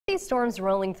these storms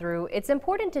rolling through, it's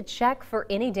important to check for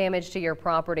any damage to your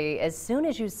property as soon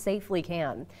as you safely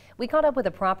can. We caught up with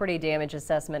a property damage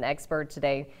assessment expert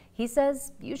today. He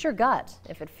says use your gut.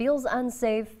 If it feels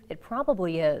unsafe, it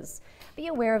probably is. Be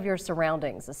aware of your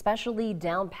surroundings, especially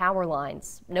down power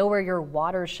lines. Know where your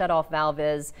water shutoff valve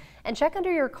is, and check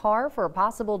under your car for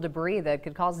possible debris that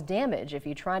could cause damage if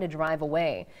you try to drive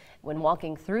away. When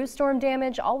walking through storm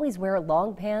damage, always wear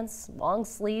long pants, long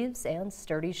sleeves, and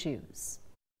sturdy shoes.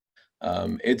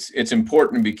 It's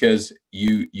important because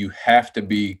you have to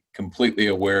be completely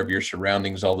aware of your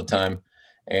surroundings all the time,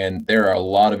 and there are a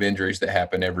lot of injuries that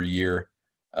happen every year,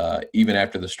 even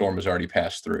after the storm has already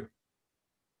passed through.